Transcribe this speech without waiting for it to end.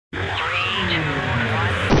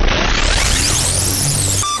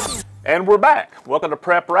And we're back. Welcome to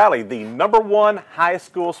Prep Rally, the #1 high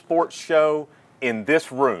school sports show in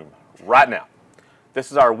this room right now. This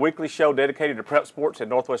is our weekly show dedicated to prep sports in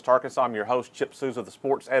Northwest Arkansas. I'm your host, Chip Souza, the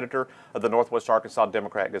sports editor of the Northwest Arkansas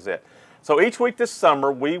Democrat-Gazette. So each week this summer,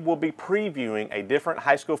 we will be previewing a different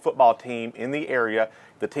high school football team in the area.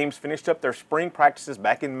 The teams finished up their spring practices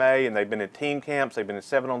back in May, and they've been in team camps. They've been in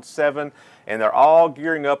 7-on-7, and they're all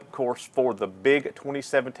gearing up, of course, for the big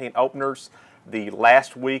 2017 openers, the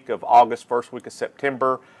last week of August, first week of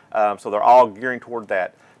September. So they're all gearing toward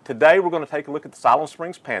that. Today we're going to take a look at the Siloam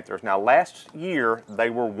Springs Panthers. Now last year they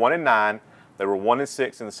were 1-9. They were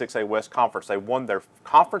 1-6 in the 6A West Conference. They won their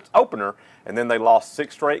conference opener, and then they lost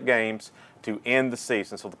 6 straight games to end the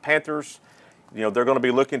season. So the Panthers, you know, they're going to be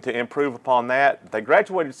looking to improve upon that. They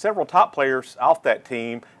graduated several top players off that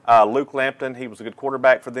team. Luke Lampton, he was a good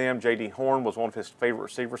quarterback for them. J.D. Horn was one of his favorite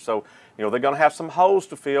receivers. So, you know, they're going to have some holes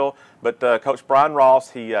to fill. But Coach Bryan Ross,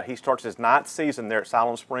 he starts his 9th season there at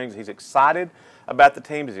Siloam Springs. He's excited about the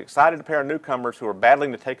team. He's excited to pair newcomers who are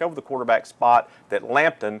battling to take over the quarterback spot that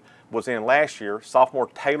Lampton was in last year. Sophomore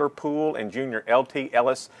Taylor Poole and junior L.T.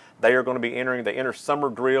 Ellis, they are going to be entering. They enter summer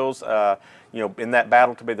drills, you know, in that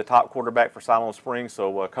battle to be the top quarterback for Siloam Springs.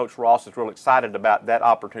 So Coach Ross is real excited about that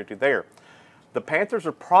opportunity there. The Panthers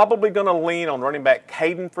are probably going to lean on running back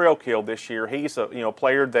Caden Threlkill this year. He's a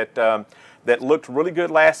player that that looked really good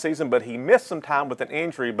last season, but he missed some time with an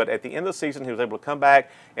injury. But at the end of the season, he was able to come back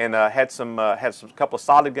and had some couple of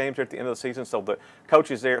solid games there at the end of the season. So the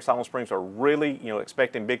coaches there at Siloam Springs are really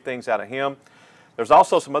expecting big things out of him. There's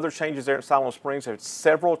also some other changes there at Siloam Springs. There's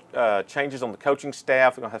several changes on the coaching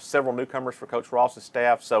staff. We're going to have several newcomers for Coach Ross's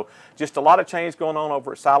staff. So just a lot of change going on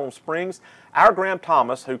over at Siloam Springs. Our Graham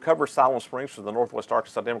Thomas, who covers Siloam Springs for the Northwest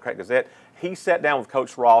Arkansas Democrat-Gazette, he sat down with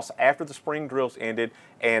Coach Ross after the spring drills ended,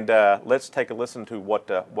 and let's take a listen to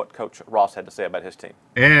what Coach Ross had to say about his team.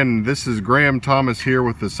 And this is Graham Thomas here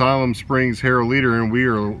with the Siloam Springs Herald Leader, and we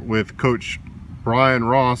are with Coach Bryan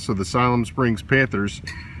Ross of the Siloam Springs Panthers.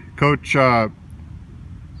 Coach,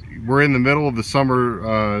 we're in the middle of the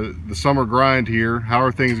summer grind here. How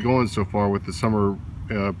are things going so far with the summer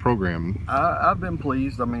program? I've been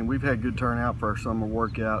pleased. I mean, we've had good turnout for our summer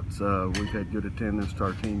workouts. We've had good attendance to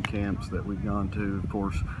our team camps that we've gone to. Of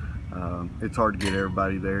course, it's hard to get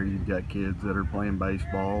everybody there. You've got kids that are playing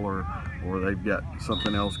baseball or they've got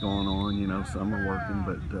something else going on. Some are working,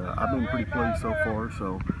 but I've been pretty pleased so far.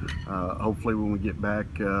 So hopefully when we get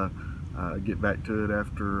back to it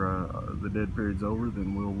after the dead period's over,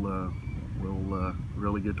 then we'll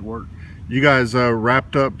really get to work. You guys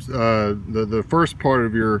wrapped up the first part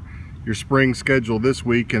of your spring schedule this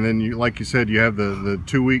week, and then like you said, you have the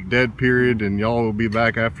 2-week dead period, and y'all will be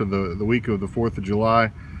back after the week of the 4th of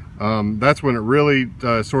July. That's when it really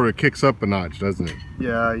sort of kicks up a notch, doesn't it?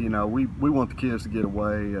 Yeah, we want the kids to get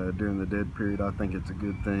away during the dead period. I think it's a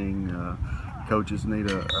good thing. Coaches need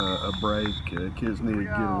a break. Kids need to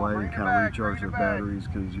get away and kind of recharge their batteries,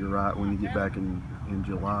 because you're right, when you get back in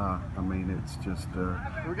July, I mean, it's just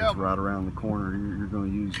it's right around the corner. You're going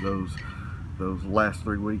to use those last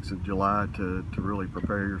 3 weeks of July to really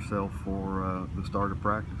prepare yourself for the start of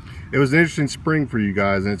practice. It was an interesting spring for you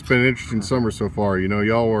guys, and it's been an interesting summer so far.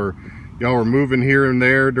 Y'all were moving here and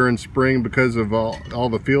there during spring because of all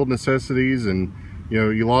the field necessities, and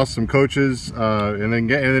you lost some coaches, and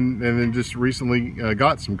then just recently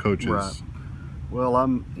got some coaches. Right. Well,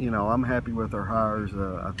 I'm happy with our hires.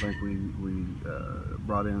 I think we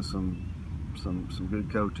brought in some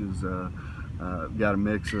good coaches. Got a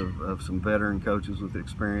mix of some veteran coaches with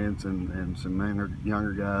experience and some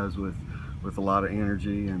younger guys with a lot of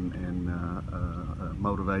energy and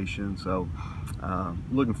motivation. So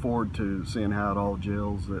looking forward to seeing how it all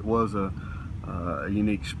gels. It was a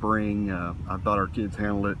unique spring. I thought our kids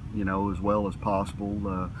handled it, as well as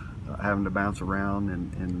possible, having to bounce around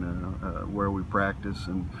and where we practice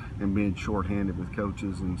and being shorthanded with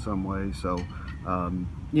coaches in some ways. So,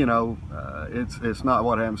 it's not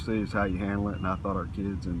what happens to you, it's how you handle it. And I thought our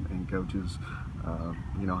kids and coaches,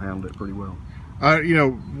 handled it pretty well.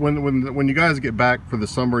 When you guys get back for the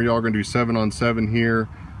summer, y'all going to do 7-on-7 here.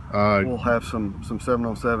 We'll have some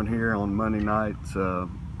 7-on-7 here on Monday nights. Of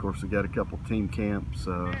course, we got a couple team camps.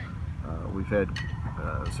 We've had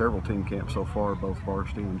several team camps so far, both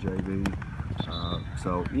varsity and JV.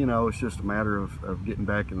 So it's just a matter of getting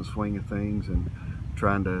back in the swing of things and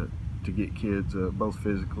trying to get kids both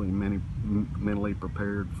physically and mentally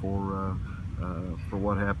prepared for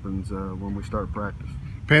what happens when we start practice.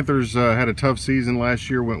 Panthers had a tough season last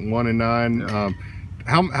year, went 1-9. Yeah.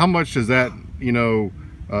 How much does that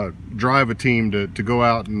drive a team to go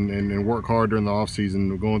out and work hard during the off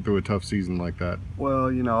season, going through a tough season like that?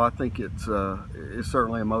 Well, you know, I think it's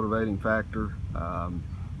certainly a motivating factor.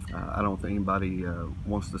 I don't think anybody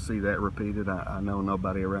wants to see that repeated. I know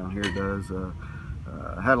nobody around here does.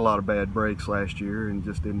 Had a lot of bad breaks last year and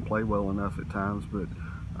just didn't play well enough at times. But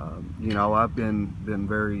you know, I've been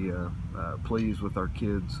very pleased with our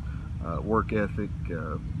kids' work ethic,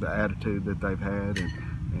 the attitude that they've had,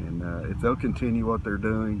 and if they'll continue what they're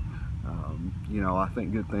doing, you know, I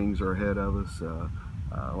think good things are ahead of us.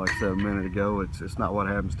 Like I said a minute ago, it's not what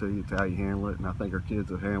happens to you, it's how you handle it, and I think our kids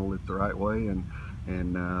have handled it the right way,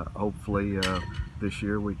 and hopefully this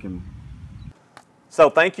year we can. So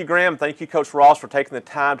thank you, Graham. Thank you, Coach Ross, for taking the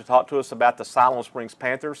time to talk to us about the Siloam Springs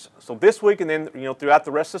Panthers. So this week and then, you know, throughout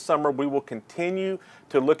the rest of the summer, we will continue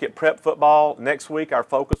to look at prep football. Next week, our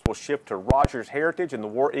focus will shift to Rogers Heritage and the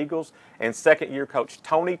War Eagles and second-year coach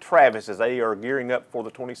Tony Travis as they are gearing up for the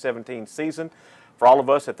 2017 season. For all of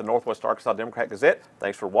us at the Northwest Arkansas Democrat-Gazette,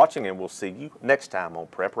 thanks for watching, and we'll see you next time on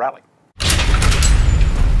Prep Rally.